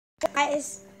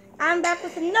Guys, I'm back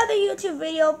with another YouTube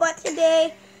video, but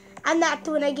today I'm not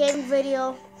doing a gaming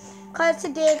video. Cause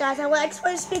today, guys, I just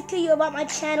want to speak to you about my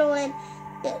channel and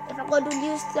if I'm gonna do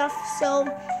new stuff. So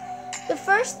the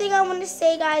first thing I want to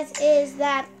say, guys, is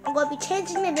that I'm gonna be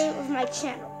changing the name of my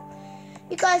channel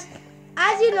because,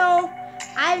 as you know,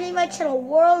 I named my channel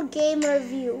World Game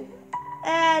Review,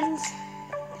 and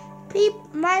people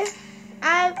been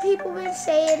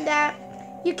saying that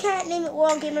you can't name it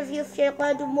World Game Review if you're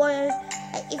gonna do more,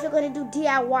 like if you're gonna do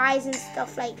DIYs and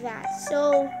stuff like that.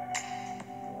 So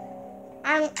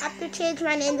I have to change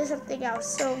my name to something else.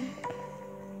 So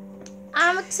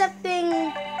I'm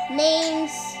accepting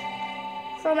names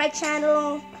for my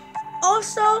channel.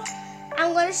 Also,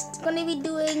 I'm gonna be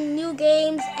doing new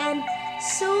games, and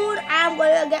soon I'm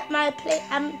gonna get my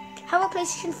have a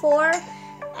PlayStation 4,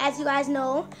 as you guys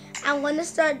know. I'm gonna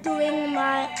start doing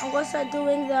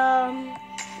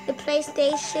the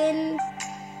PlayStation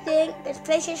thing, the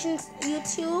PlayStation's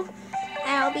YouTube,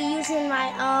 and I'll be using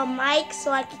my mic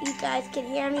so you guys can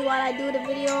hear me while I do the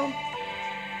video.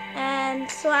 And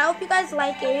so I hope you guys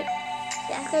like it.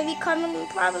 That's gonna be coming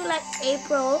probably like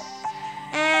April,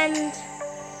 and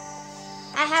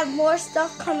I have more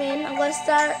stuff coming. I'm gonna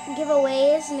start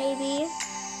giveaways, maybe.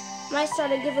 Might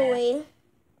start a giveaway.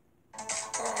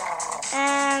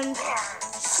 And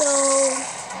so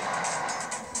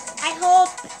I hope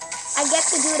I get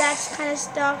to do that kind of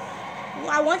stuff.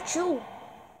 I want you.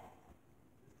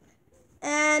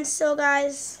 And so,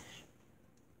 guys,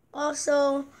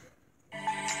 also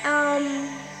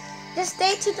just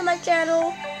stay tuned to my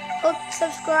channel. Hope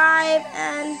subscribe,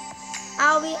 and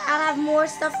I'll have more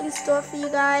stuff in store for you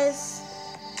guys.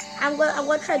 I'm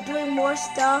gonna try doing more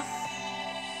stuff,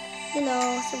 you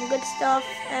know, some good stuff,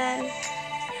 and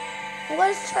I'm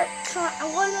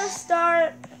gonna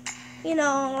start, you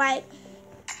know, like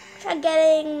try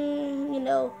getting, you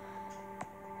know,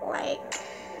 like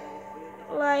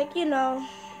you know,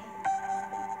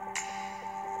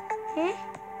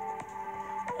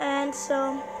 and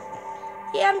so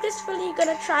yeah, I'm just really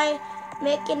gonna try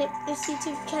making this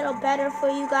YouTube channel better for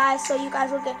you guys, so you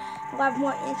guys will have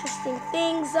more interesting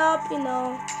things up, you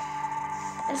know.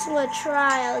 I'm just gonna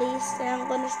try at least, and I'm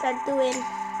gonna start doing,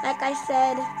 like I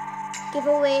said,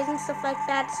 giveaways and stuff like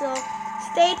that. So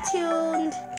stay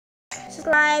tuned,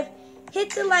 subscribe,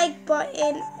 hit the like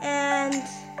button, and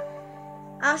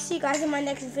I'll see you guys in my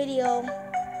next video.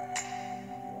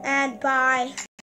 And bye.